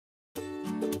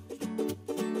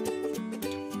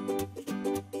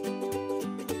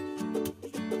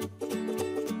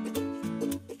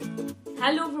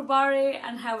Hello everybody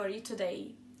and how are you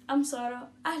today? I'm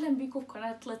ساره. أهلا بيكم في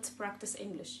قناة Let's Practice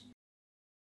English.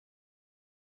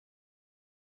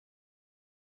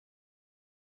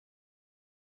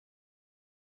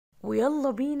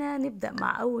 ويلا بينا نبدأ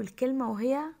مع أول كلمة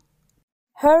وهي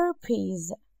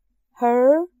Herpes.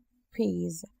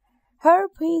 Herpes.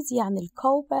 Herpes يعني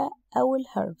القرباء أو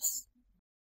الهربس.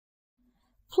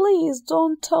 Please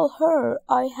don't tell her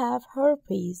I have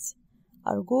herpes.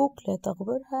 أرجوك لا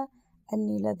تخبرها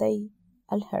أني لدي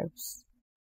الهربس.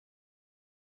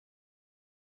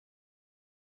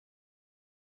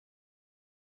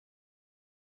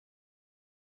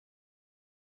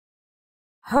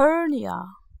 Hernia.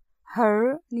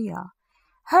 Hernia.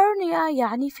 Hernia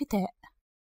يعني فتاق.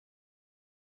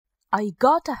 I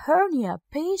got a hernia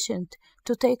patient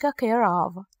to take care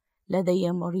of.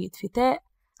 لدي مريض فتاق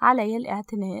علي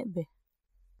الإعتناء به.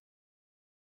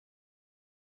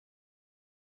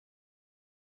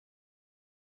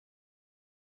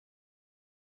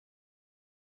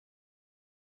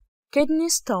 kidney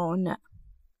stone.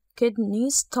 kidney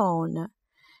stone.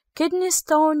 kidney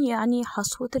stone يعني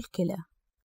حصوة الكلى.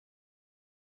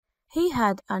 He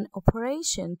had an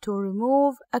operation to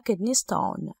remove a kidney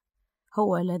stone.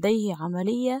 هو لديه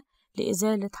عملية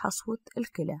لإزالة حصوة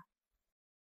الكلى.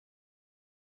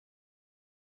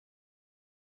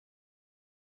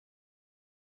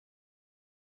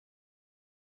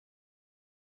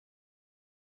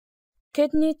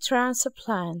 kidney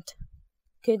transplant.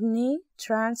 kidney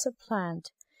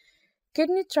transplant.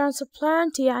 kidney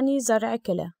transplant يعني زرع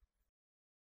كلى.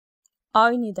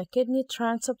 I need a kidney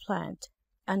transplant.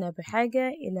 أنا بحاجة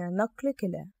إلى نقل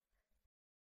كلى.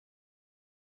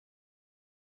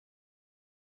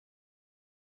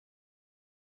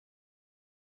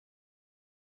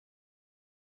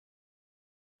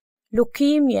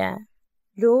 leukemia.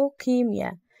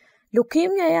 leukemia.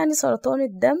 leukemia يعني سرطان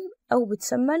الدم أو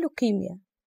بتسمى لوكيميا.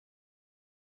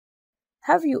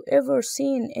 Have you ever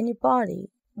seen anybody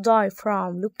die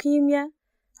from leukemia؟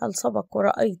 هل سبق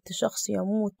ورأيت شخص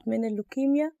يموت من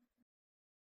اللوكيميا؟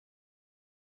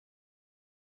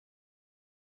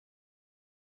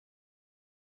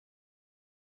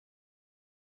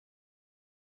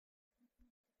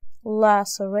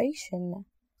 laceration.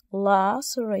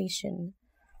 laceration.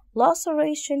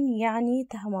 laceration يعني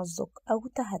تمزق أو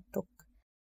تهتك.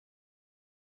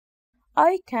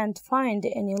 I can't find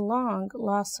any long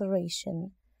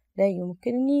laceration. لا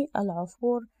يمكنني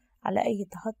العثور على أي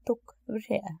تهتك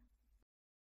بالرئة.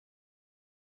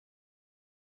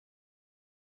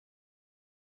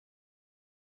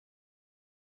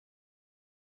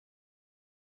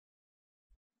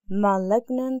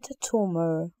 malignant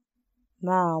tumor.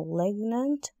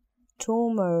 malignant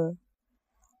tumor.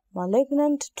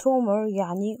 malignant tumor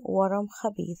يعني ورم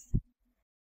خبيث.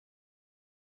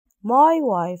 My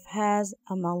wife has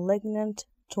a malignant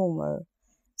tumor.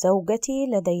 زوجتي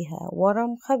لديها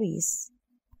ورم خبيث.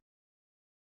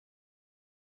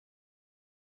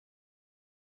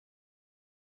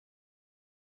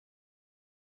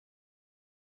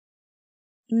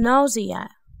 nausea.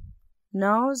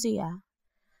 nausea.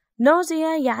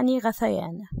 nausea يعني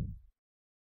غثيان.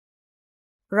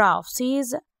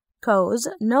 Ralph's cause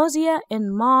nausea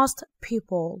in most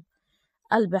people.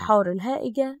 البحار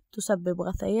الهائجة تسبب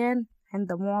غثيان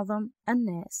عند معظم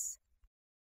الناس.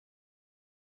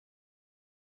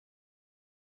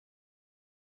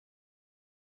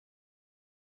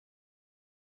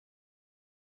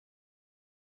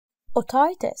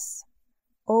 otitis.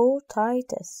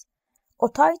 otitis.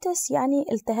 otitis يعني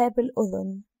التهاب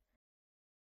الأذن.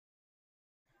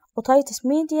 otitis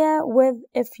media with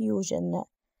effusion.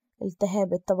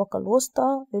 التهاب الطبقة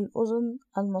الوسطى للأذن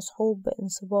المصحوب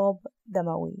بانصباب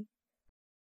دموي.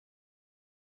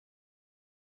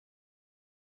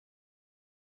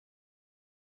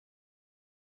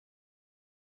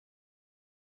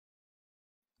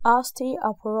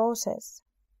 osteoporosis.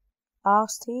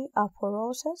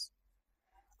 osteoporosis.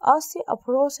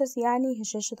 osteoporosis يعني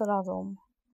هشاشة العظام.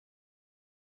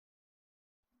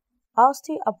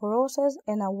 osteoporosis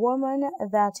in a woman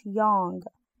that young.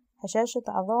 هشاشة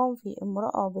عظام في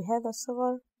امرأة بهذا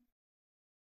الصغر.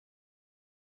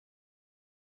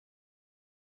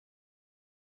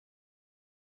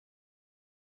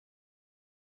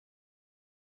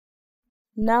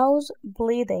 nose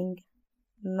bleeding.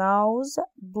 nose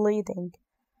bleeding.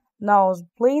 nose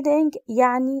bleeding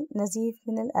يعني نزيف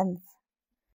من الأنف.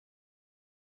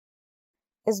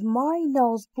 Is my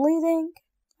nose bleeding؟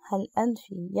 هل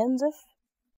أنفي ينزف؟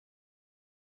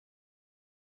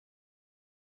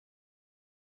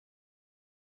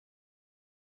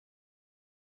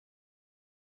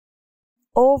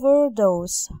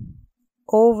 overdose.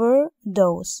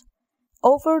 overdose.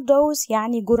 overdose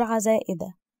يعني جرعة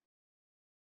زائدة.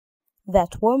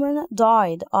 That woman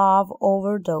died of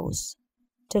overdose.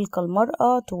 تلك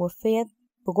المرأة توفيت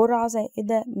بجرعة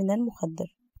زائدة من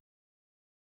المخدر.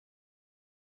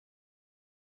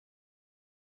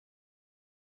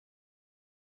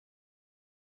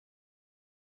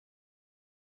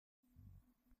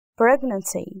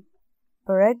 pregnancy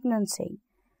pregnancy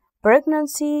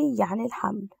pregnancy يعني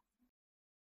الحمل.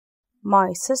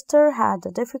 My sister had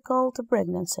a difficult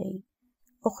pregnancy.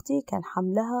 أختي كان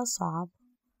حملها صعب.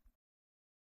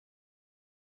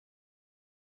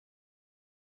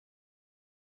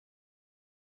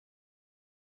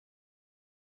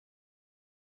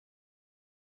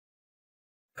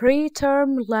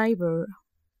 preterm labor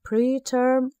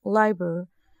preterm labor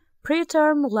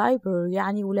preterm labor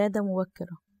يعني ولادة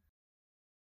مبكرة.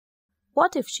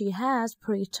 What if she has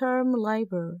preterm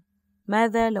labor؟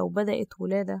 ماذا لو بدأت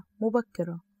ولادة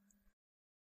مبكرة؟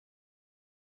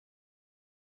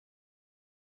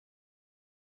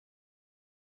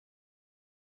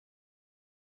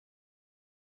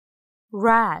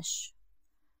 rash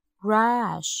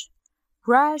rash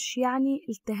rash يعني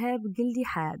التهاب جلدي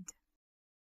حاد.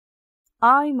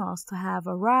 I must have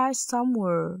a rash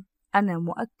somewhere. أنا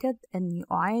مؤكد أني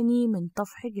أعاني من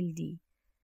طفح جلدي.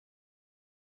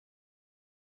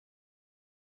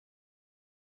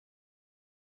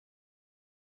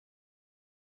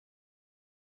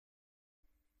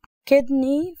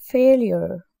 kidney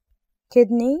failure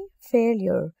kidney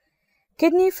failure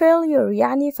kidney failure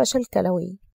يعني فشل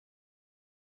كلوي.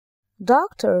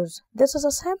 Doctors, this is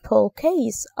a simple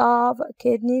case of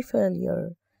kidney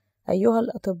failure. أيها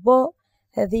الأطباء،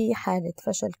 هذه حالة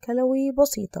فشل كلوي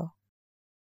بسيطة.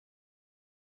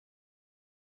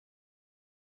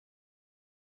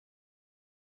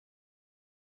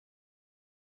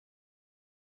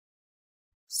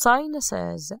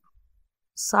 sinuses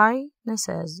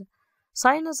sinuses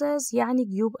sinuses يعني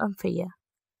جيوب أنفية.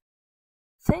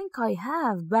 Think I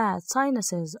have bad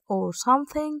sinuses or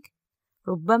something.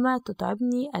 ربما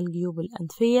تتعبني الجيوب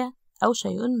الأنفية أو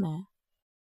شيء ما.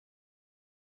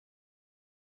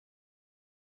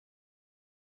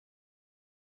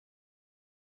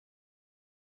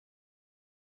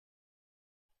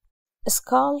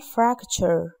 skull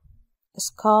fracture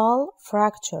skull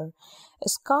fracture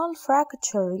skull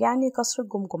fracture يعني كسر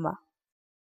الجمجمة.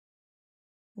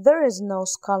 There is no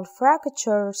skull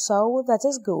fracture, so that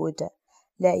is good.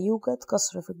 لا يوجد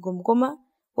كسر في الجمجمة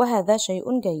وهذا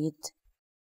شيء جيد.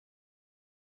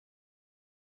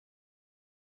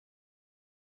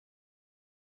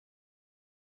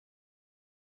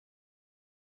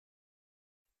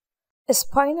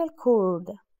 spinal cord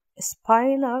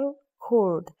spinal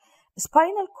cord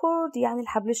spinal cord يعني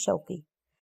الحبل الشوكي.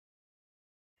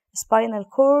 spinal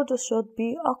cord should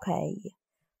be okay.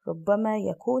 ربما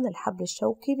يكون الحبل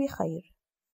الشوكي بخير.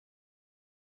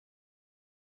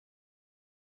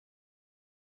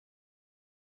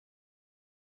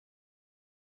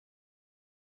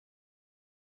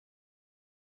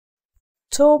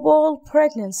 tubal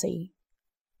pregnancy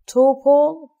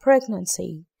tubal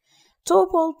pregnancy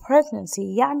tubal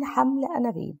pregnancy يعني حمل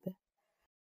أنابيب.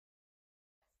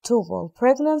 Tubal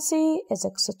pregnancy is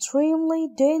extremely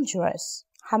dangerous.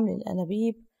 حمل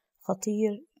الأنابيب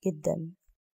خطير جدا.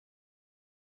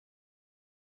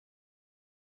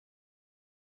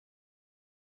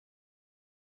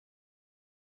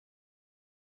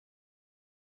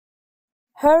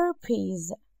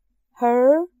 Herpes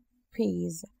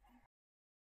Herpes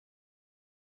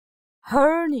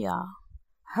Hernia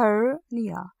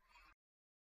Hernia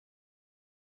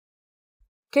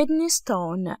kidney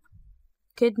stone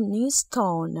kidney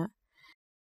stone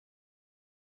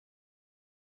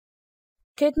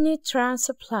kidney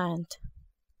transplant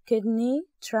kidney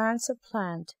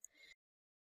transplant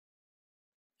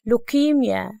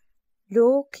leukemia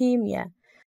leukemia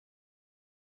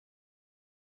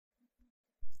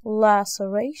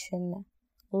laceration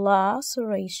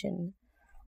laceration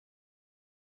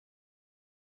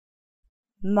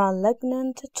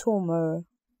malignant tumor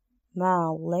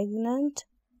malignant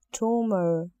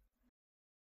tumor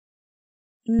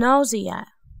nausea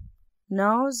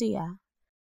nausea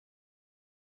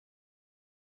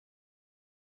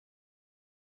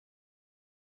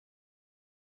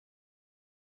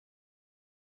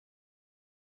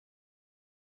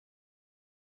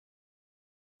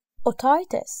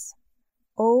otitis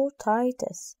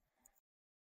otitis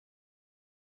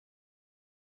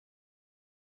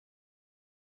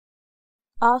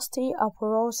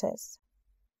osteoporosis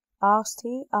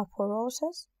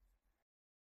osteoporosis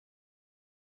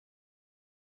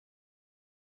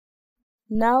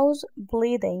nose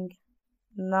bleeding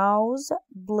nose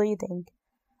bleeding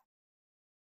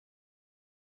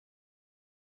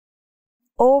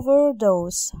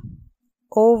overdose,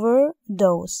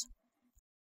 overdose.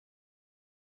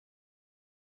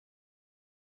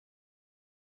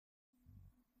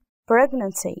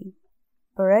 Pregnancy,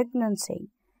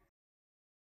 pregnancy.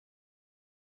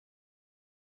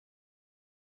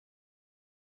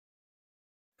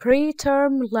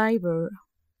 Preterm labor,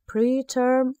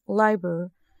 preterm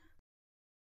labor.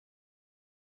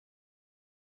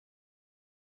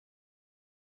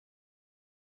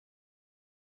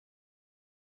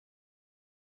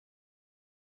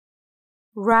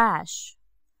 Rash,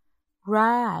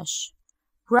 rash.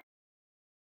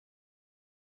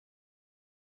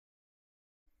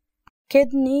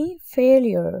 Kidney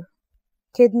failure,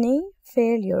 kidney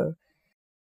failure.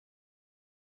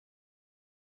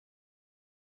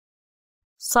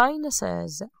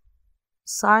 Sinuses,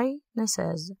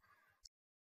 sinuses.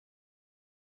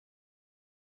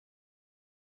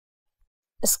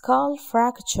 Skull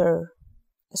fracture,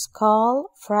 skull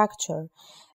fracture.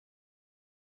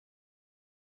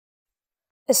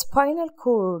 Spinal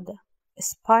cord,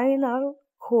 spinal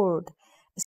cord.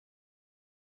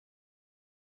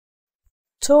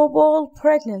 Tubal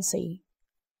pregnancy,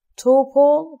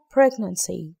 tubal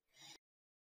pregnancy.